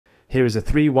Here is a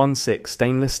 316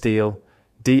 stainless steel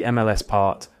DMLS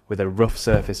part with a rough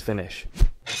surface finish.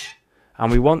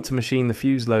 And we want to machine the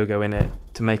fuse logo in it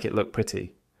to make it look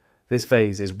pretty. This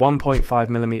vase is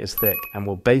 1.5mm thick and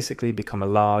will basically become a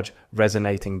large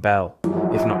resonating bell,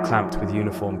 if not clamped with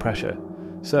uniform pressure.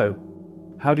 So,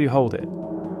 how do you hold it?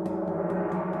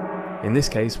 In this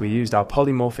case, we used our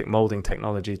PolyMorphic moulding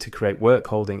technology to create work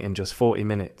holding in just 40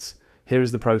 minutes. Here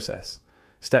is the process.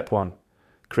 Step 1.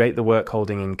 Create the work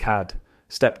holding in CAD.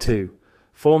 Step 2.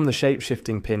 Form the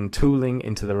shape-shifting pin tooling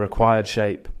into the required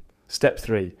shape. Step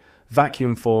 3.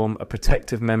 Vacuum form a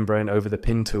protective membrane over the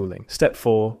pin tooling. Step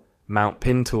 4. Mount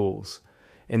pin tools.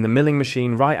 In the milling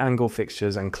machine, right angle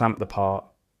fixtures and clamp the part.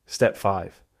 Step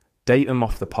 5. Date them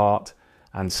off the part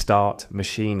and start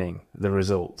machining the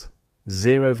result.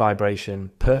 0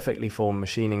 vibration, perfectly formed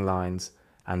machining lines,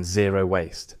 and 0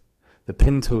 waste. The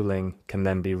pin tooling can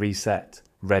then be reset,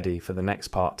 ready for the next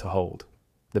part to hold.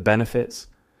 The benefits: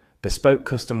 bespoke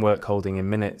custom work holding in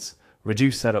minutes,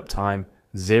 reduced setup time,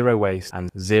 0 waste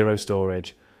and 0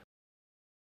 storage,